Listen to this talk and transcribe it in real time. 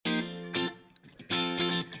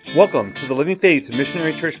Welcome to the Living Faith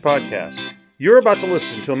Missionary Church podcast. You're about to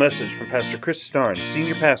listen to a message from Pastor Chris Starn,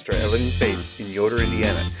 Senior Pastor at Living Faith in Yoder,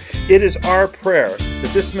 Indiana. It is our prayer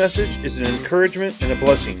that this message is an encouragement and a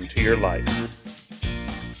blessing to your life.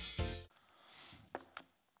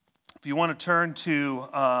 If you want to turn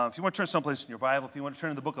someplace in your Bible, if you want to turn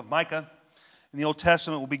to the book of Micah in the Old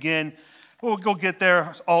Testament, we'll go get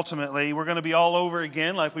there ultimately. We're going to be all over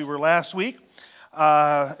again like we were last week.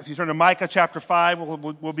 If you turn to Micah chapter 5,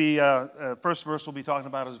 first verse we'll be talking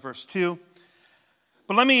about is verse 2.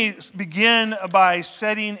 But let me begin by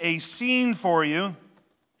setting a scene for you.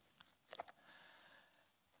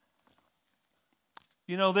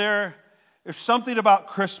 You know, there's something about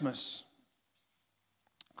Christmas.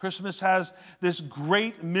 Christmas has this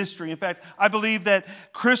great mystery. In fact, I believe that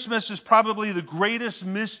Christmas is probably the greatest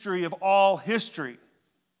mystery of all history.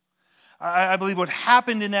 I believe what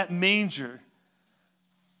happened in that manger,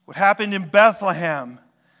 what happened in Bethlehem,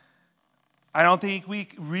 I don't think we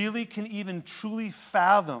really can even truly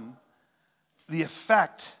fathom the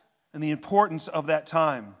effect and the importance of that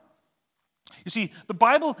time. You see, the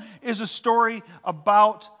Bible is a story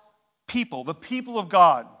about people, the people of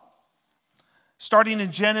God. Starting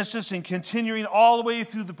in Genesis and continuing all the way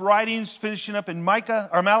through the writings, finishing up in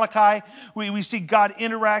Malachi, we see God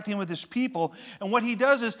interacting with His people. And what He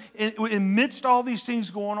does is, amidst all these things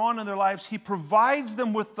going on in their lives, He provides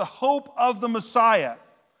them with the hope of the Messiah,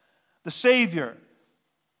 the Savior.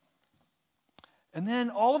 And then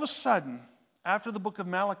all of a sudden, after the book of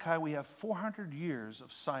Malachi, we have 400 years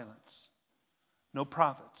of silence. No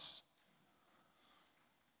prophets.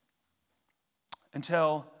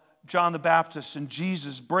 Until John the Baptist and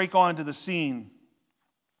Jesus break onto the scene.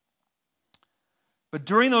 But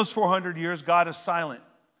during those 400 years, God is silent.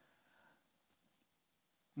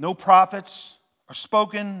 No prophets are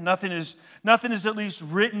spoken. Nothing is at least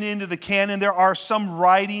written into the canon. There are some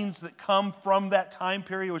writings that come from that time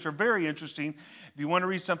period, which are very interesting. If you want to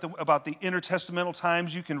read something about the intertestamental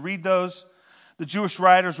times, you can read those. The Jewish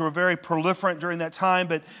writers were very proliferant during that time,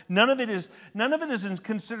 but none of it is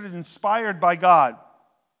considered inspired by God.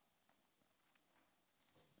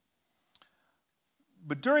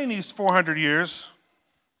 But during these 400 years,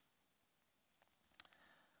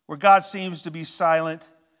 where God seems to be silent,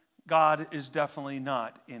 God is definitely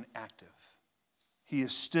not inactive. He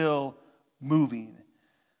is still moving.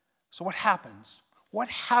 So what happens? What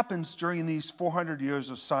happens during these 400 years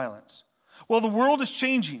of silence? Well, the world is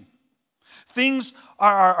changing. Things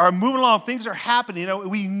are moving along. Things are happening. You know,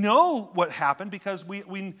 we know what happened because we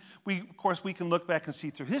of course we can look back and see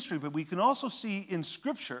through history, but we can also see in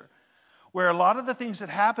Scripture where a lot of the things that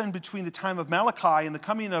happened between the time of Malachi and the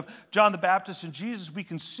coming of John the Baptist and Jesus, we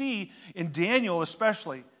can see in Daniel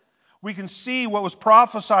especially. We can see what was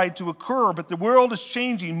prophesied to occur, but the world is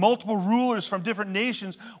changing. Multiple rulers from different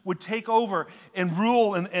nations would take over and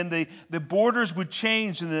rule, and the borders would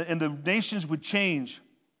change, and the nations would change.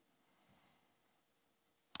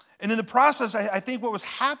 And in the process, I think what was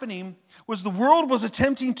happening was the world was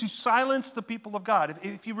attempting to silence the people of God.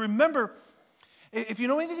 If you remember, if you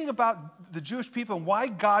know anything about the Jewish people and why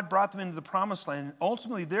God brought them into the Promised Land,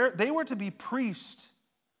 ultimately they were to be priests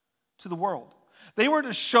to the world. They were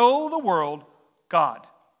to show the world God.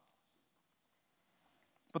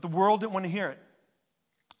 But the world didn't want to hear it.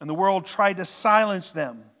 And the world tried to silence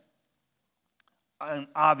them. And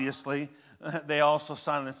obviously, they also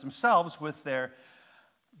silenced themselves with their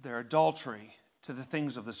adultery to the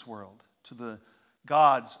things of this world, to the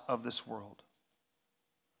gods of this world.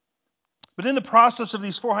 But in the process of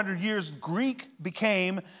these 400 years, Greek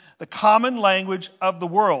became the common language of the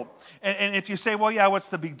world. And if you say, well, yeah, what's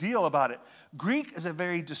the big deal about it? Greek is a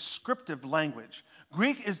very descriptive language.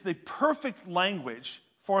 Greek is the perfect language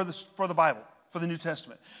for the Bible, for the New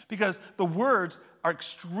Testament, because the words are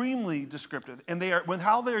extremely descriptive, and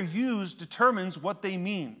how they're used determines what they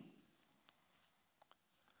mean.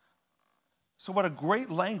 So what a great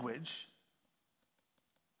language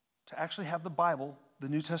to actually have the Bible, the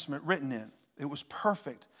New Testament, written in. It was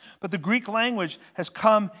perfect. But the Greek language has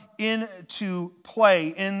come into play,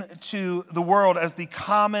 into the world as the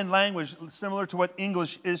common language, similar to what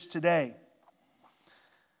English is today.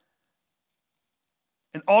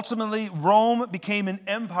 And ultimately, Rome became an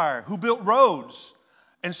empire who built roads.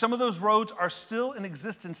 And some of those roads are still in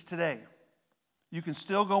existence today. You can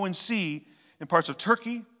still go and see in parts of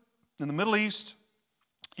Turkey, in the Middle East,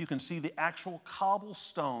 you can see the actual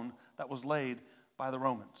cobblestone that was laid by the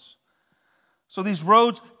Romans. So these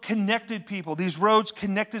roads connected people. These roads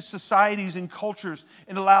connected societies and cultures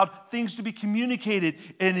and allowed things to be communicated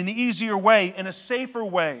in an easier way, in a safer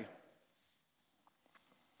way.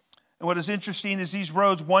 And what is interesting is these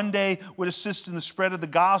roads one day would assist in the spread of the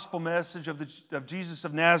gospel message of Jesus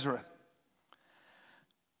of Nazareth.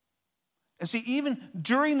 And see, even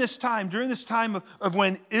during this time of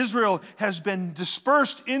when Israel has been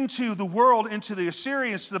dispersed into the world, into the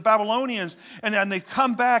Assyrians, to the Babylonians, and they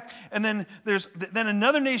come back, and then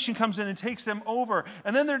another nation comes in and takes them over,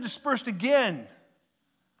 and then they're dispersed again.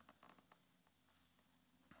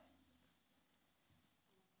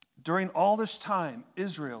 During all this time,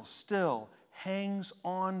 Israel still hangs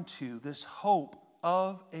on to this hope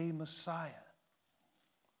of a Messiah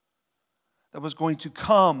that was going to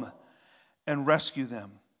come and rescue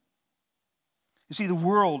them. You see, the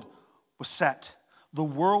world was set. The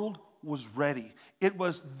world was ready. It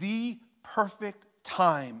was the perfect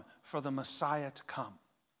time for the Messiah to come.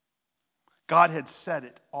 God had set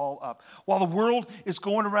it all up. While the world is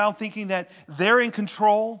going around thinking that they're in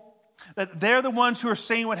control, that they're the ones who are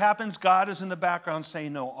saying what happens, God is in the background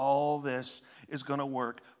saying, no, all this is going to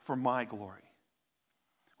work for my glory.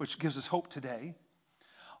 Which gives us hope today.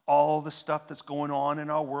 All the stuff that's going on in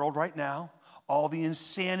our world right now, all the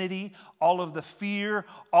insanity, all of the fear,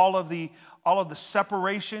 all of the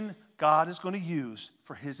separation, God is going to use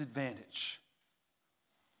for His advantage.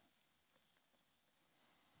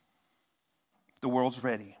 The world's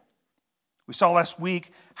ready. We saw last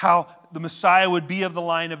week how the Messiah would be of the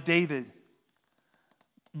line of David.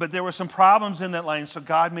 But there were some problems in that line, so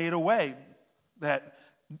God made a way that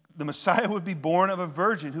the Messiah would be born of a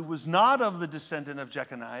virgin who was not of the descendant of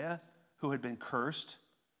Jeconiah, who had been cursed.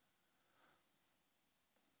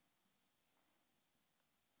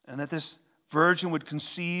 And that this virgin would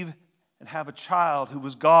conceive and have a child who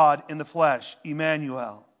was God in the flesh,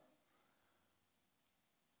 Emmanuel.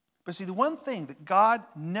 But see, the one thing that God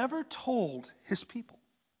never told His people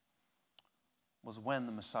was when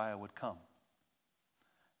the Messiah would come.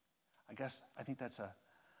 I think that's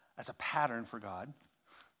a pattern for God.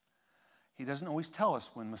 He doesn't always tell us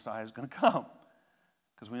when Messiah is going to come,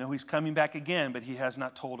 because we know He's coming back again, but He has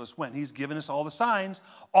not told us when. He's given us all the signs.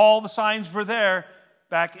 All the signs were there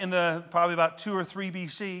back in probably about 2 or 3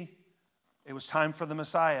 BC. It was time for the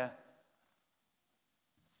Messiah.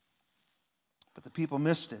 But the people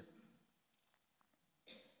missed it.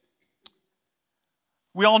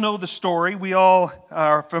 We all know the story. We all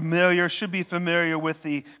are familiar, should be familiar with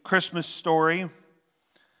the Christmas story.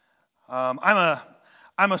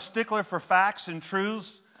 I'm a stickler for facts and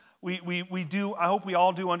truths. We do. I hope we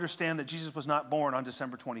all do understand that Jesus was not born on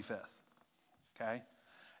December 25th. Okay,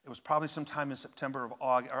 it was probably sometime in September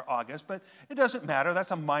or August, but it doesn't matter.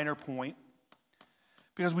 That's a minor point,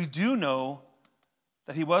 because we do know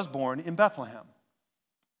that He was born in Bethlehem.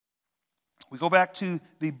 We go back to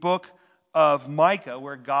the book of Micah,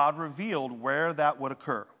 where God revealed where that would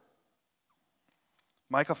occur.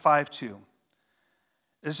 Micah 5:2.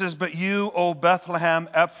 It says, "But you, O Bethlehem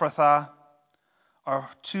Ephrathah, are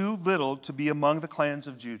too little to be among the clans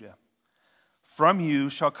of Judah. From you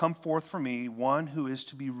shall come forth for me one who is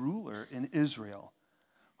to be ruler in Israel,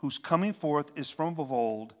 whose coming forth is from of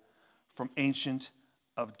old, from ancient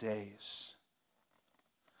of days."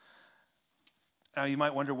 Now you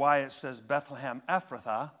might wonder why it says Bethlehem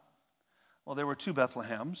Ephrathah. Well, there were 2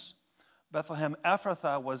 Bethlehems. Bethlehem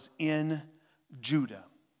Ephrathah was in Judah.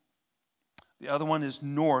 The other one is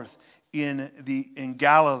north in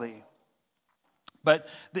Galilee. But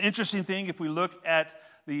the interesting thing, if we look at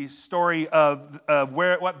the story of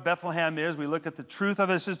what Bethlehem is, we look at the truth of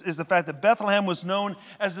it, is the fact that Bethlehem was known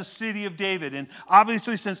as the city of David. And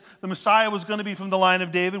obviously, since the Messiah was going to be from the line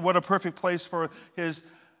of David, what a perfect place for His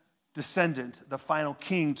descendant, the final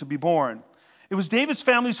king, to be born. It was David's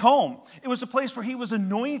family's home. It was a place where he was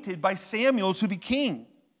anointed by Samuel to be king.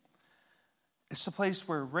 It's the place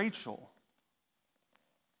where Rachel,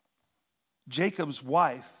 Jacob's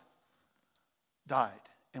wife, died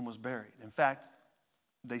and was buried. In fact,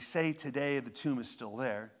 they say today the tomb is still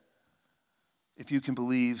there, if you can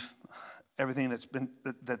believe everything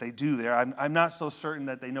that they do there. I'm not so certain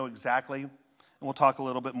that they know exactly, and we'll talk a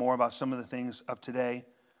little bit more about some of the things of today.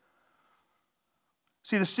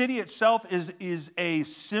 See, the city itself is a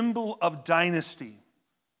symbol of dynasty.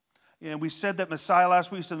 And we said that Messiah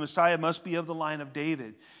last week, said Messiah must be of the line of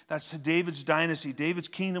David. That's David's dynasty. David's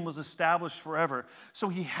kingdom was established forever. So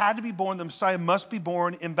He had to be born. The Messiah must be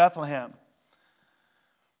born in Bethlehem.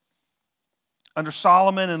 Under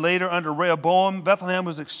Solomon and later under Rehoboam, Bethlehem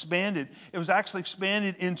was expanded. It was actually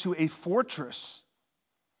expanded into a fortress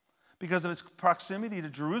because of its proximity to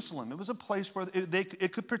Jerusalem. It was a place where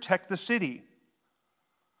it could protect the city.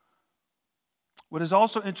 What is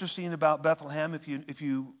also interesting about Bethlehem, if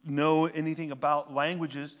you know anything about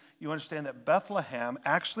languages, you understand that Bethlehem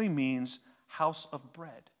actually means house of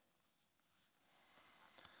bread.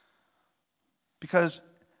 Because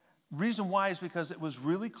reason why is because it was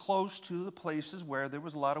really close to the places where there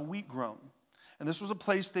was a lot of wheat grown. And this was a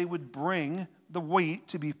place they would bring the wheat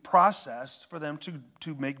to be processed for them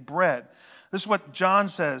to make bread. This is what John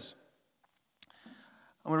says.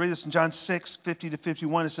 I'm going to read this in John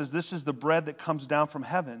 6:50-51. It says, "This is the bread that comes down from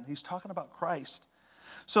heaven." He's talking about Christ.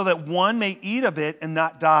 "So that one may eat of it and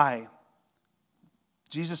not die."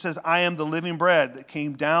 Jesus says, "I am the living bread that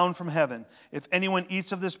came down from heaven. If anyone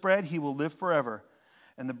eats of this bread, he will live forever.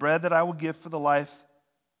 And the bread that I will give for the life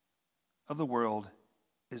of the world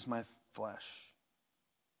is my flesh."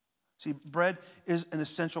 See, bread is an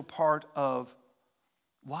essential part of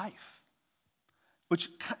life. Which,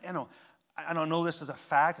 I don't know this as a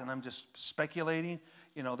fact, and I'm just speculating.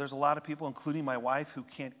 There's a lot of people, including my wife, who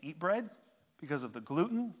can't eat bread because of the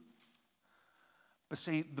gluten. But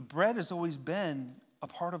see, the bread has always been a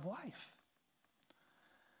part of life.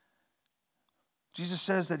 Jesus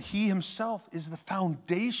says that He Himself is the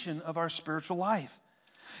foundation of our spiritual life.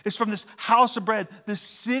 It's from this house of bread, this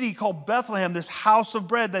city called Bethlehem, this house of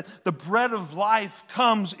bread, that the bread of life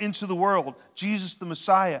comes into the world. Jesus the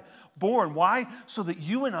Messiah, born. Why? So that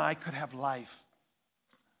you and I could have life.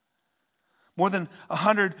 More than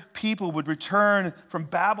 100 people would return from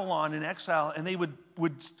Babylon in exile, and they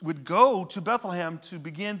would go to Bethlehem to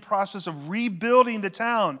begin the process of rebuilding the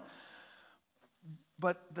town.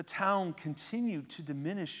 But the town continued to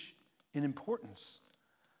diminish in importance,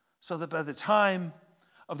 so that by the time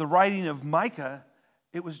of the writing of Micah,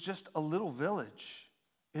 it was just a little village.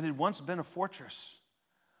 It had once been a fortress,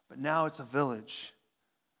 but now it's a village.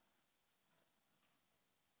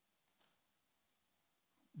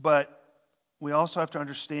 But we also have to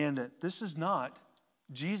understand that this is not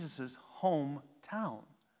Jesus' hometown.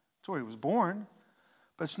 It's where He was born,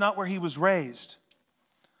 but it's not where He was raised.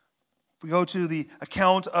 If we go to the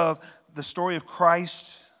account of the story of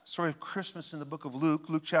Christ, story of Christmas in the book of Luke,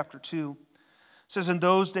 Luke chapter 2, it says, "In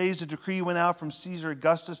those days a decree went out from Caesar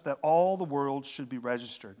Augustus that all the world should be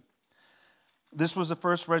registered." This was the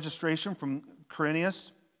first registration from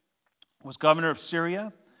Quirinius, who was governor of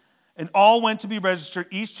Syria. "And all went to be registered,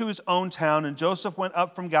 each to his own town. And Joseph went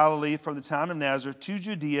up from Galilee, from the town of Nazareth, to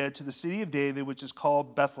Judea, to the city of David, which is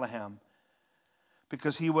called Bethlehem,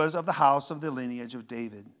 because he was of the house of the lineage of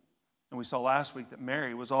David." And we saw last week that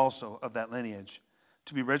Mary was also of that lineage,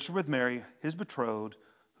 to be registered with Mary, his betrothed,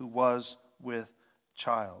 who was with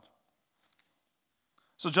child.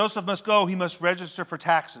 So Joseph must go. He must register for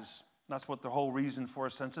taxes. That's what the whole reason for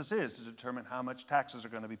a census is, to determine how much taxes are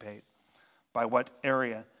going to be paid, by what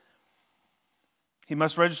area. He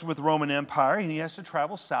must register with the Roman Empire, and he has to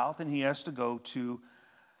travel south, and he has to go to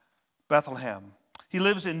Bethlehem. He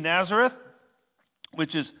lives in Nazareth,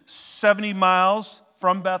 which is 70 miles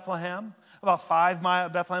from Bethlehem.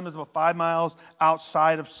 Bethlehem is about 5 miles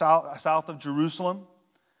outside of south of Jerusalem.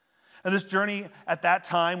 And this journey at that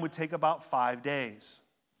time would take about 5 days.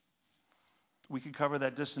 We could cover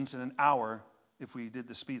that distance in an hour if we did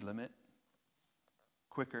the speed limit.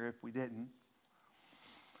 Quicker if we didn't.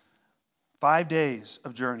 5 days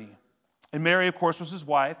of journey. And Mary, of course, was his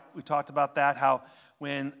wife. We talked about that, how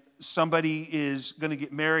when somebody is going to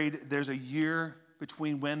get married, there's a year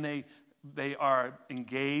between when they are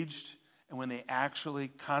engaged and when they actually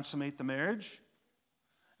consummate the marriage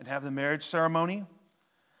and have the marriage ceremony.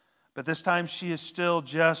 But this time she is still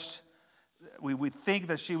just, we think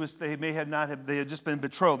that they had just been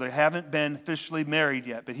betrothed. They haven't been officially married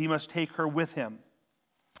yet, but he must take her with him.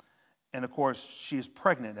 And of course, she is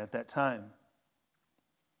pregnant at that time.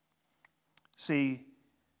 See,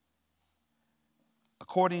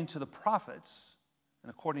 according to the prophets and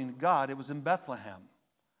according to God, it was in Bethlehem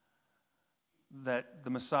that the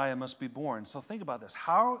Messiah must be born. So think about this.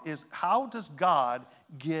 How does God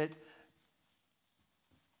get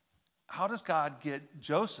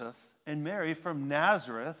Joseph and Mary from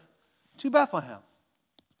Nazareth to Bethlehem?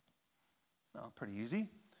 Well, pretty easy.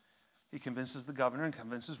 He convinces the governor and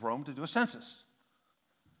convinces Rome to do a census.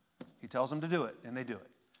 He tells them to do it, and they do it.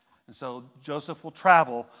 And so Joseph will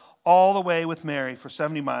travel all the way with Mary for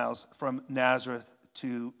 70 miles from Nazareth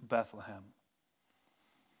to Bethlehem,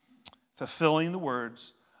 fulfilling the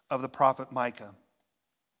words of the prophet Micah.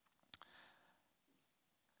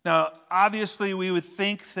 Now, obviously, we would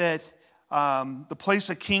think that the place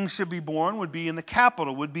a king should be born would be in the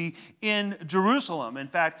capital, would be in Jerusalem. In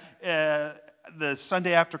fact, the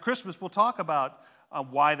Sunday after Christmas, we'll talk about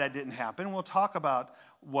why that didn't happen. We'll talk about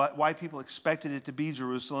why people expected it to be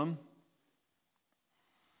Jerusalem.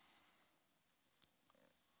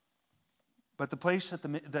 But the place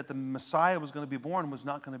that the Messiah was going to be born was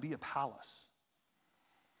not going to be a palace,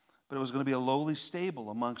 but it was going to be a lowly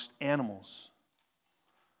stable amongst animals.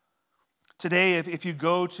 Today, if you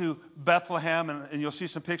go to Bethlehem, and you'll see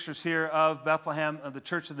some pictures here of Bethlehem, of the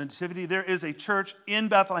Church of the Nativity, there is a church in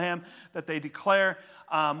Bethlehem that they declare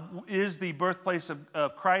is the birthplace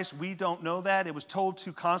of Christ. We don't know that. It was told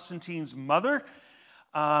to Constantine's mother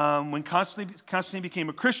when Constantine became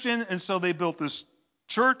a Christian, and so they built this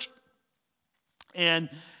church. And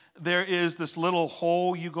there is this little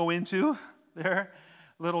hole you go into there,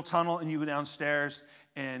 little tunnel, and you go downstairs,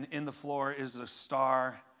 and in the floor is a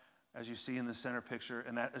star, as you see in the center picture,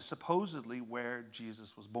 and that is supposedly where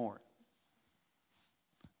Jesus was born.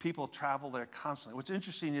 People travel there constantly. What's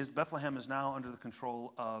interesting is Bethlehem is now under the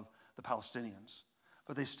control of the Palestinians,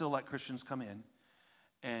 but they still let Christians come in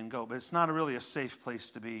and go. But it's not really a safe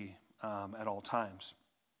place to be at all times.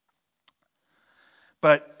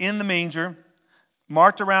 But in the manger,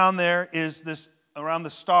 marked around there is this, around the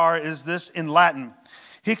star is this in Latin: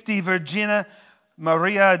 Hic de Virgina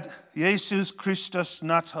Maria Jesus Christus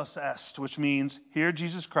natus est, which means, here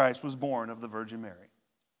Jesus Christ was born of the Virgin Mary.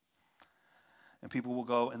 And people will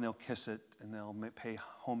go and they'll kiss it and they'll pay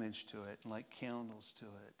homage to it and light candles to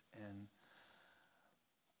it.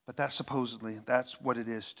 But that's what it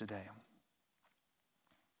is today.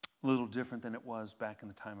 A little different than it was back in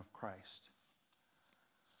the time of Christ.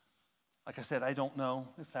 Like I said, I don't know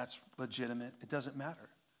if that's legitimate. It doesn't matter,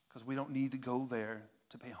 because we don't need to go there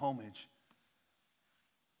to pay homage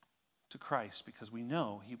to Christ, because we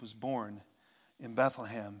know he was born in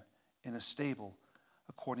Bethlehem in a stable,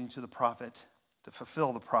 according to the prophet, to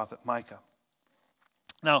fulfill the prophet Micah.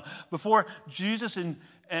 Now, before Joseph and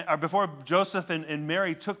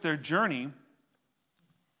Mary took their journey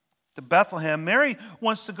to Bethlehem, Mary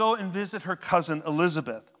wants to go and visit her cousin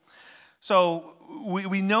Elizabeth. So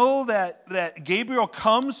we know that Gabriel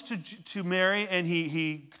comes to Mary, and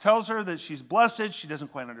he tells her that she's blessed. She doesn't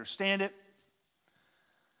quite understand it.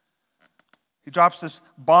 He drops this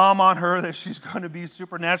bomb on her that she's going to be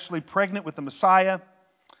supernaturally pregnant with the Messiah.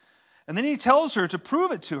 And then he tells her to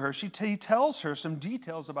prove it to her. He tells her some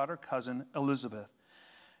details about her cousin Elizabeth.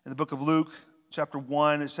 In the book of Luke, chapter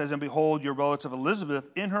 1, it says, "And behold, your relative Elizabeth,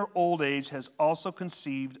 in her old age, has also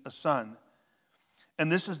conceived a son.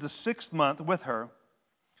 And this is the 6th month with her,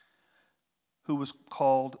 who was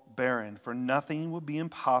called barren, for nothing will be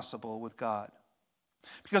impossible with God."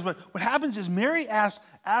 Because what happens is Mary asks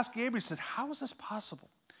Gabriel, says, how is this possible?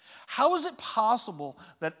 How is it possible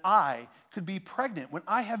that I could be pregnant when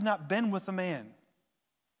I have not been with a man?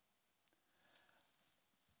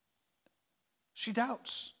 She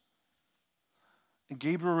doubts. And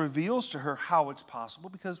Gabriel reveals to her how it's possible,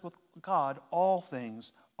 because with God, all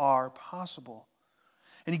things are possible.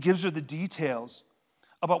 And he gives her the details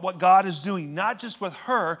about what God is doing, not just with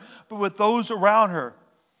her, but with those around her.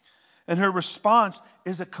 And her response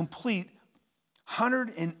is a complete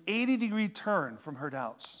 180-degree turn from her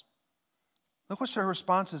doubts. Look what her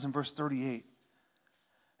response is in verse 38.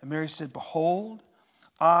 And Mary said, "Behold,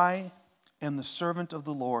 I am the servant of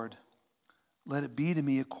the Lord. Let it be to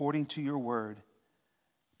me according to your word."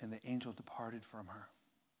 And the angel departed from her.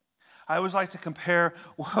 I always like to compare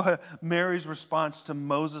Mary's response to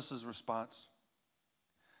Moses' response.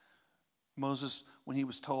 Moses, when he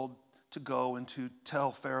was told to go and to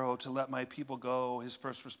tell Pharaoh to let my people go, his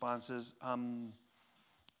first response is,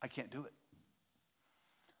 I can't do it.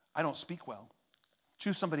 I don't speak well.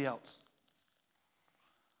 Choose somebody else.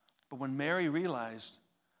 But when Mary realized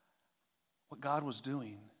what God was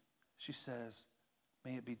doing, she says,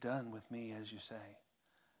 "May it be done with me as you say.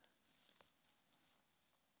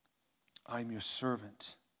 I'm your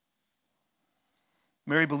servant."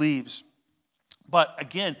 Mary believes. But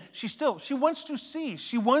again, she wants to see.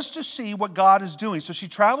 She wants to see what God is doing. So she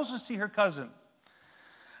travels to see her cousin.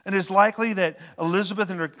 And it's likely that Elizabeth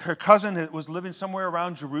and her cousin was living somewhere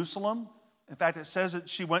around Jerusalem. In fact, it says that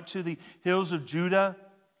she went to the hills of Judah,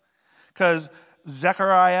 because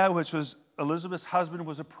Zechariah, which was Elizabeth's husband,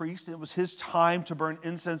 was a priest, and it was his time to burn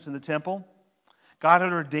incense in the temple. God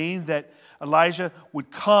had ordained that Elijah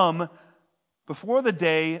would come before the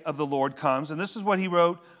day of the Lord comes. And this is what he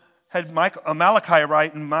had Malachi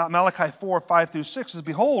write in Malachi 4:5-6, says,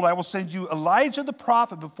 "Behold, I will send you Elijah the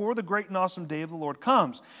prophet before the great and awesome day of the Lord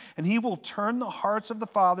comes. And he will turn the hearts of the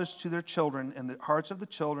fathers to their children, and the hearts of the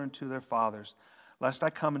children to their fathers, lest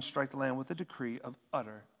I come and strike the land with a decree of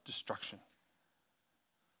utter destruction."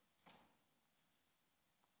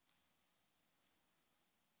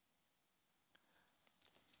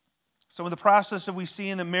 So in the process that we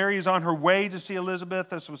see that Mary is on her way to see Elizabeth,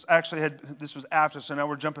 this was after, so now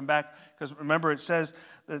we're jumping back, because remember it says,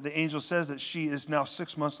 that the angel says that she is now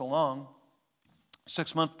 6 months along.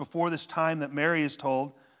 6 months before this time that Mary is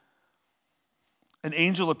told, an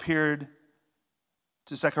angel appeared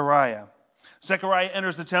to Zechariah. Zechariah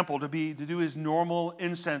enters the temple to do his normal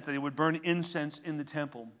incense, that he would burn incense in the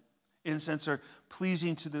temple. Incense are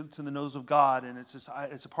pleasing to the nose of God, and it's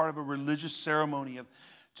a part of a religious ceremony of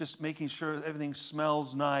just making sure everything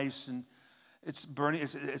smells nice, and it's burning.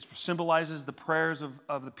 It symbolizes the prayers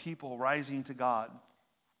of the people rising to God.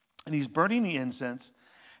 And he's burning the incense,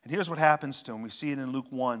 and here's what happens to him. We see it in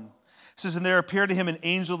Luke 1. It says, "And there appeared to him an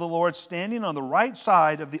angel of the Lord standing on the right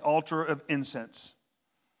side of the altar of incense."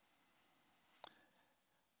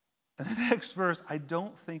 And the next verse, I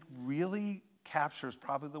don't think really captures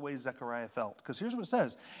probably the way Zechariah felt. Because here's what it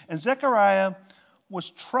says. "And Zechariah was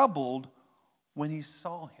troubled when he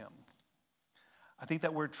saw him." I think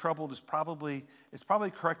that word troubled is probably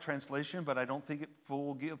correct translation, but I don't think it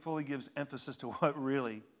fully gives emphasis to what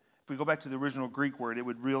really. If we go back to the original Greek word, it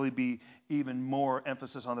would really be even more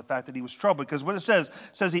emphasis on the fact that he was troubled. Because what it says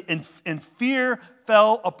and fear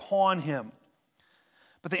fell upon him.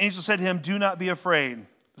 But the angel said to him, "Do not be afraid,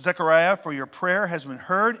 Zechariah, for your prayer has been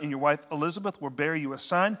heard, and your wife Elizabeth will bear you a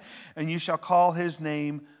son, and you shall call his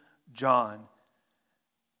name John.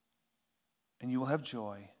 And you will have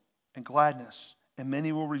joy and gladness, and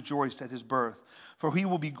many will rejoice at his birth. For he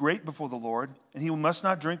will be great before the Lord, and he must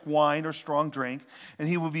not drink wine or strong drink, and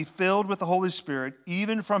he will be filled with the Holy Spirit,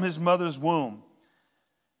 even from his mother's womb.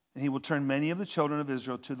 And he will turn many of the children of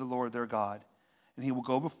Israel to the Lord their God. And he will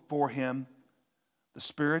go before him the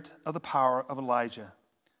spirit of the power of Elijah,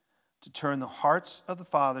 to turn the hearts of the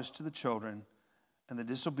fathers to the children, and the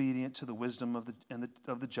disobedient to the wisdom of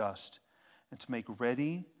the just, and to make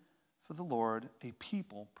ready for the Lord a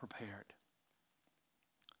people prepared."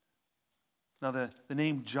 Now the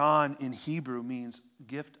name John in Hebrew means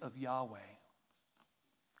gift of Yahweh.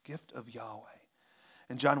 Gift of Yahweh.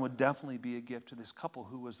 And John would definitely be a gift to this couple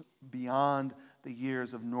who was beyond the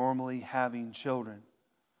years of normally having children.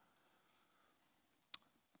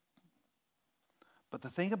 But the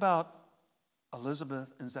thing about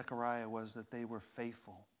Elizabeth and Zechariah was that they were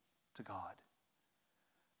faithful to God.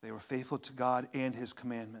 They were faithful to God and his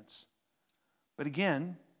commandments. But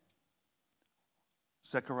again,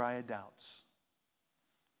 Zechariah doubts.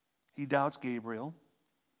 He doubts Gabriel.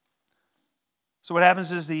 So what happens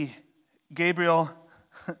is Gabriel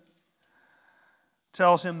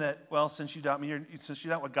tells him that, well, since you doubt me, since you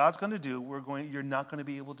doubt what God's going to do, you're not going to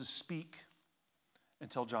be able to speak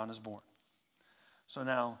until John is born. So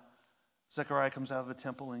now Zechariah comes out of the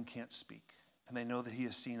temple and can't speak. And they know that he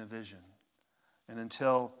has seen a vision. And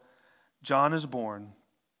until John is born,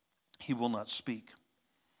 he will not speak.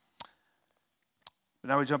 But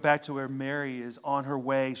now we jump back to where Mary is on her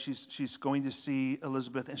way. She's going to see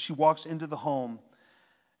Elizabeth, and she walks into the home.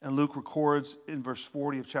 And Luke records in verse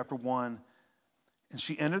 40 of chapter 1, "And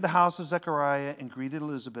she entered the house of Zechariah and greeted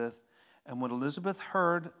Elizabeth. And when Elizabeth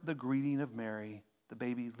heard the greeting of Mary, the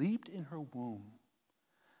baby leaped in her womb.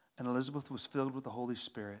 And Elizabeth was filled with the Holy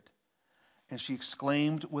Spirit. And she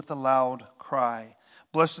exclaimed with a loud cry,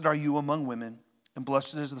 'Blessed are you among women, and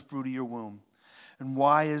blessed is the fruit of your womb. And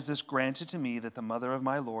why is this granted to me, that the mother of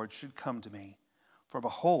my Lord should come to me? For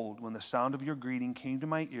behold, when the sound of your greeting came to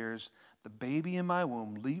my ears, the baby in my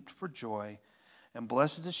womb leaped for joy. And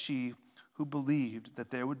blessed is she who believed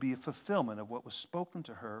that there would be a fulfillment of what was spoken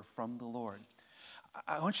to her from the Lord.'"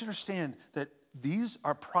 I want you to understand that these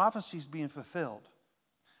are prophecies being fulfilled.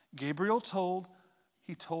 Gabriel told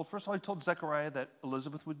Zechariah that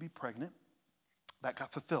Elizabeth would be pregnant. That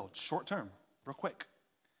got fulfilled, short term, real quick.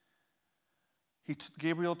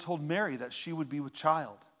 Gabriel told Mary that she would be with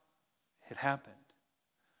child. It happened.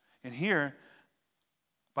 And here,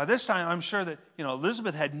 by this time, I'm sure that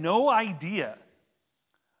Elizabeth had no idea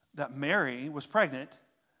that Mary was pregnant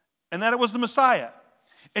and that it was the Messiah.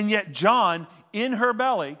 And yet John, in her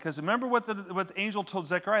belly, because remember what the angel told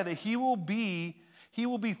Zechariah, that he will be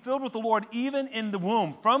filled with the Lord even in the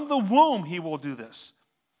womb. From the womb he will do this.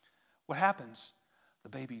 What happens? The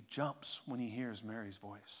baby jumps when he hears Mary's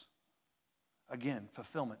voice. Again,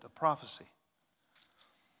 fulfillment of prophecy.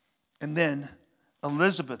 And then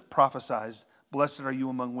Elizabeth prophesies, "Blessed are you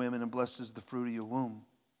among women, and blessed is the fruit of your womb."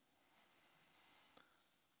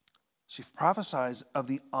 She prophesies of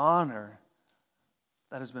the honor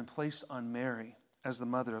that has been placed on Mary as the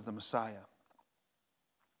mother of the Messiah.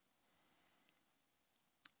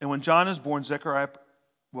 And when John is born, Zechariah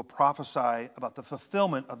will prophesy about the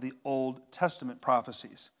fulfillment of the Old Testament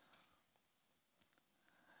prophecies.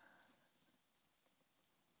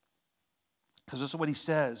 Because this is what he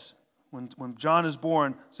says. When John is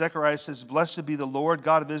born, Zechariah says, "Blessed be the Lord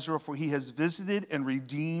God of Israel, for he has visited and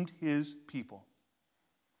redeemed his people,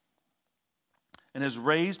 and has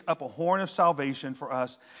raised up a horn of salvation for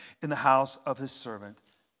us in the house of his servant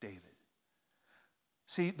David."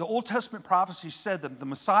 See, the Old Testament prophecy said that the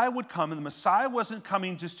Messiah would come, and the Messiah wasn't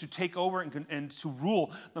coming just to take over and to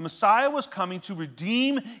rule. The Messiah was coming to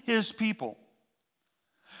redeem his people.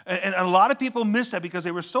 And a lot of people miss that because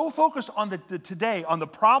they were so focused on the today, on the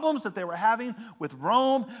problems that they were having with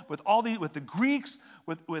Rome, with the Greeks,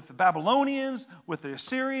 with the Babylonians, with the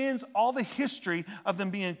Assyrians, all the history of them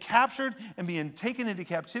being captured and being taken into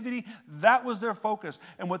captivity. That was their focus.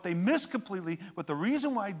 And what they missed completely, but the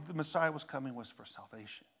reason why the Messiah was coming was for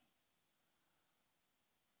salvation.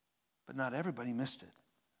 But not everybody missed it.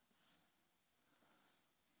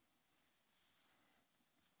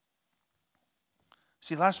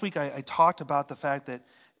 See, last week I talked about the fact that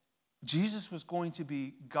Jesus was going to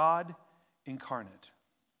be God incarnate.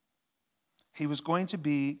 He was going to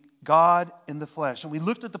be God in the flesh. And we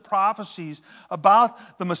looked at the prophecies about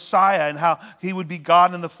the Messiah and how he would be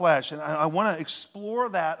God in the flesh. And I want to explore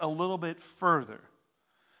that a little bit further.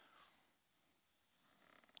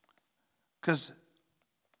 Because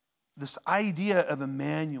this idea of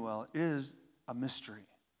Emmanuel is a mystery.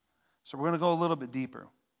 So we're going to go a little bit deeper.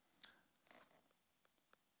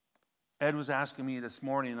 Ed was asking me this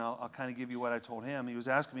morning, and I'll kind of give you what I told him. He was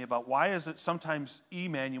asking me about why is it sometimes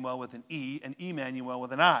Emmanuel with an E and Emmanuel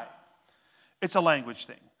with an I? It's a language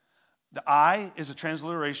thing. The I is a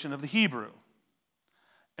transliteration of the Hebrew,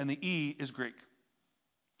 and the E is Greek.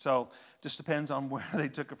 So it just depends on where they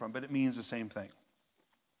took it from, but it means the same thing.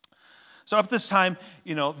 So up to this time,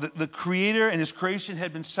 the Creator and his creation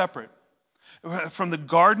had been separate. From the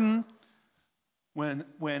garden, when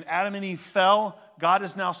Adam and Eve fell, God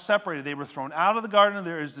is now separated. They were thrown out of the garden.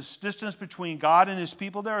 There is this distance between God and his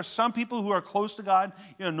people. There are some people who are close to God.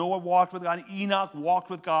 Noah walked with God. Enoch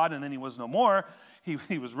walked with God, and then he was no more.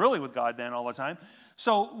 He was really with God then all the time.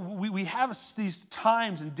 So we have these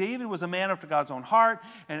times, and David was a man after God's own heart,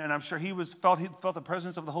 and I'm sure he felt the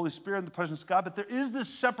presence of the Holy Spirit and the presence of God. But there is this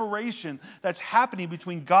separation that's happening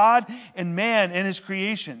between God and man and his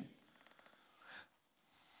creation.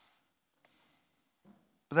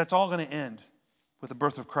 But that's all going to end with the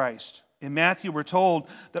birth of Christ. In Matthew, we're told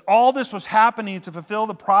that all this was happening to fulfill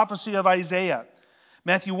the prophecy of Isaiah.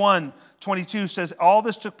 Matthew 1:22 says, all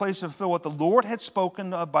this took place to fulfill what the Lord had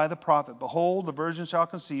spoken of by the prophet. Behold, the virgin shall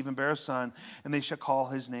conceive and bear a son, and they shall call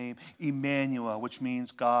his name Emmanuel, which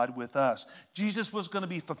means God with us. Jesus was going to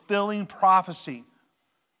be fulfilling prophecy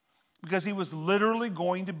because he was literally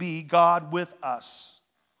going to be God with us.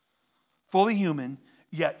 Fully human,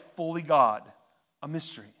 yet fully God. A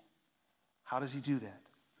mystery. How does he do that?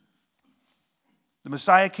 The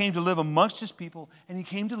Messiah came to live amongst his people, and he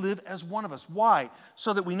came to live as one of us. Why?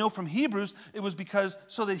 So that we know from Hebrews, it was because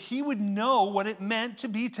so that he would know what it meant to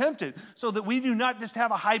be tempted. So that we do not just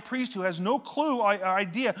have a high priest who has no clue or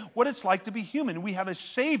idea what it's like to be human. We have a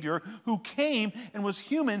Savior who came and was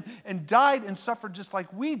human and died and suffered just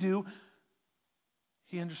like we do.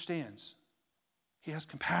 He understands. He has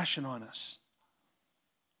compassion on us.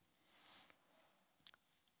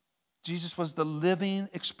 Jesus was the living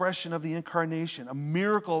expression of the incarnation, a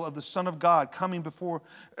miracle of the Son of God coming before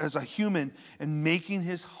as a human and making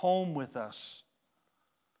his home with us.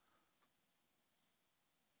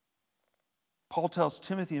 Paul tells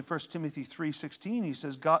Timothy in 1 Timothy 3:16, he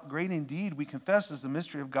says, God, great indeed, we confess, is the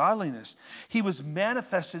mystery of godliness. He was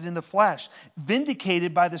manifested in the flesh,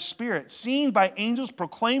 vindicated by the Spirit, seen by angels,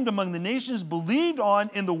 proclaimed among the nations, believed on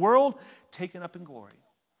in the world, taken up in glory.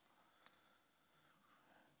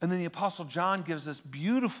 And then the Apostle John gives this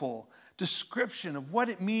beautiful description of what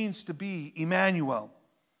it means to be Emmanuel.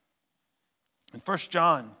 In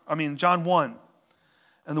John 1,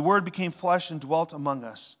 and the Word became flesh and dwelt among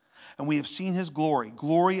us, and we have seen his glory,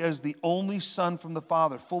 glory as the only Son from the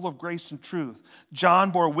Father, full of grace and truth. John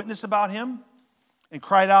bore witness about him and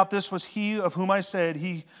cried out, this was he of whom I said,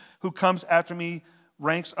 he who comes after me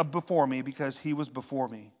ranks up before me because he was before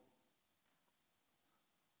me.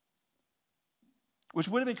 Which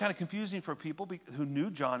would have been kind of confusing for people who knew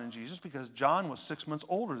John and Jesus because John was 6 months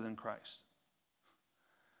older than Christ.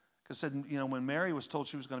 Because when Mary was told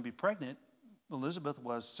she was going to be pregnant, Elizabeth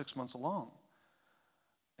was 6 months along.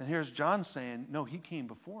 And here's John saying, no, he came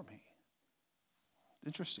before me.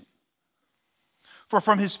 Interesting. For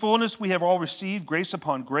from his fullness we have all received grace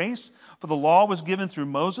upon grace. For the law was given through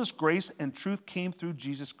Moses, grace and truth came through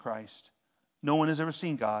Jesus Christ. No one has ever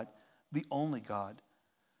seen God, the only God,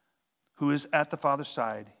 who is at the Father's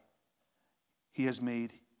side. He has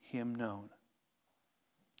made him known.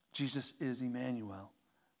 Jesus is Emmanuel.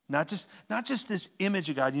 Not just this image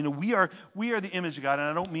of God. We are the image of God, and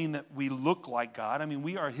I don't mean that we look like God. I mean,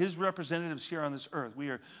 we are his representatives here on this earth.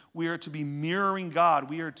 We are to be mirroring God.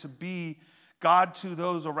 We are to be God to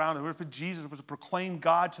those around us. We're for Jesus was to proclaim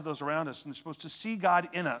God to those around us, and they're supposed to see God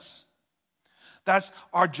in us. That's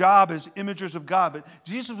our job as imagers of God. But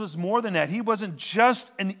Jesus was more than that. He wasn't just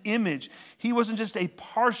an image. He wasn't just a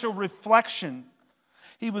partial reflection.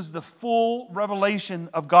 He was the full revelation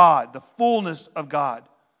of God, the fullness of God.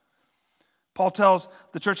 Paul tells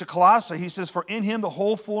the church of Colossae, he says, "For in him the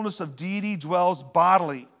whole fullness of deity dwells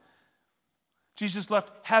bodily." Jesus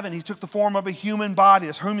left heaven. He took the form of a human body,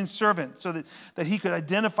 a human servant, so that he could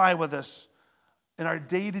identify with us in our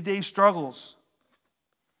day-to-day struggles.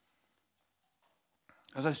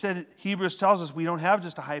 As I said, Hebrews tells us we don't have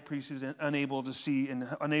just a high priest who's unable to see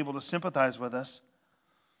and unable to sympathize with us.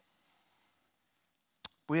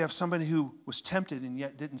 We have somebody who was tempted and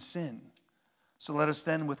yet didn't sin. So let us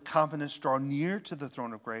then with confidence draw near to the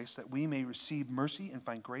throne of grace that we may receive mercy and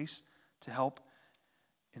find grace to help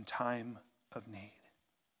in time of need.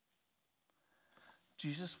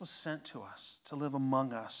 Jesus was sent to us to live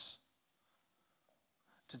among us,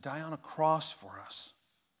 to die on a cross for us.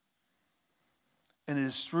 And it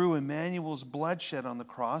is through Emmanuel's bloodshed on the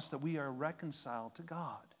cross that we are reconciled to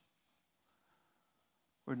God.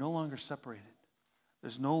 We're no longer separated.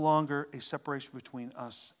 There's no longer a separation between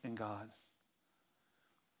us and God.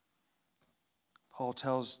 Paul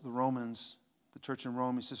tells the Romans, the church in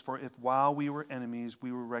Rome, he says, "For if while we were enemies,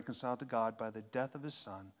 we were reconciled to God by the death of his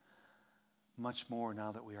Son, much more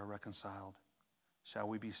now that we are reconciled, shall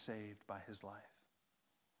we be saved by his life."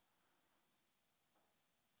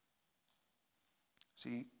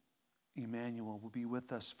 See, Emmanuel will be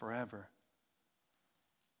with us forever.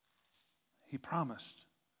 He promised.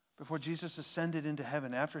 Before Jesus ascended into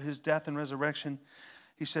heaven, after his death and resurrection,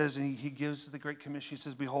 he says, and he gives the Great Commission, he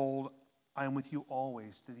says, "Behold, I am with you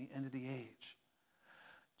always to the end of the age."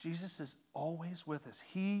 Jesus is always with us.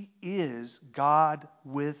 He is God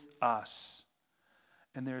with us.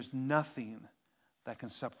 And there's nothing that can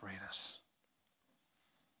separate us.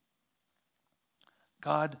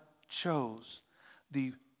 God chose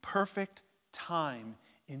the perfect time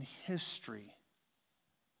in history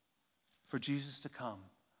for Jesus to come,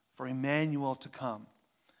 for Emmanuel to come.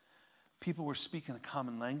 People were speaking a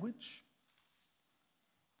common language.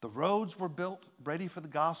 The roads were built ready for the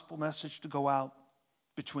gospel message to go out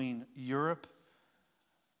between Europe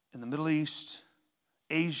and the Middle East,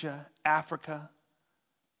 Asia, Africa.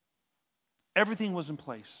 Everything was in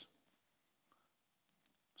place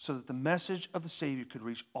so that the message of the Savior could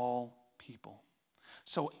reach all people.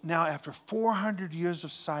 So now, after 400 years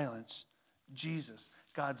of silence, Jesus,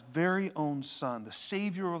 God's very own Son, the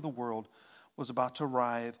Savior of the world, was about to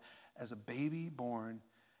arrive as a baby born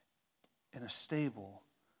in a stable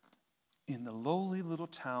in the lowly little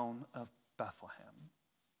town of Bethlehem.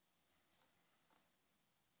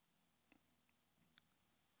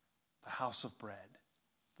 The house of bread,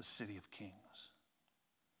 the city of kings.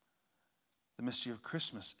 The mystery of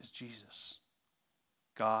Christmas is Jesus,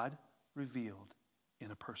 God revealed in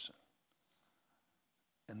a person.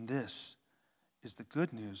 And this is the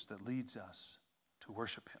good news that leads us to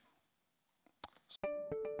worship him.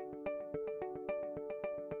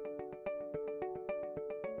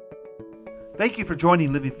 Thank you for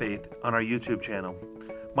joining Living Faith on our YouTube channel.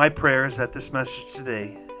 My prayer is that this message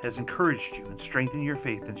today has encouraged you and strengthened your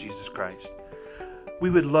faith in Jesus Christ. We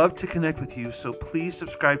would love to connect with you, so please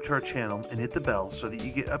subscribe to our channel and hit the bell so that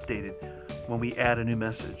you get updated when we add a new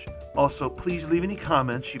message. Also, please leave any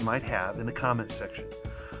comments you might have in the comments section.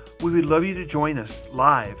 We would love you to join us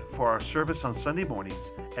live for our service on Sunday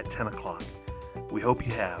mornings at 10 o'clock. We hope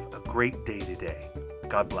you have a great day today.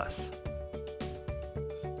 God bless.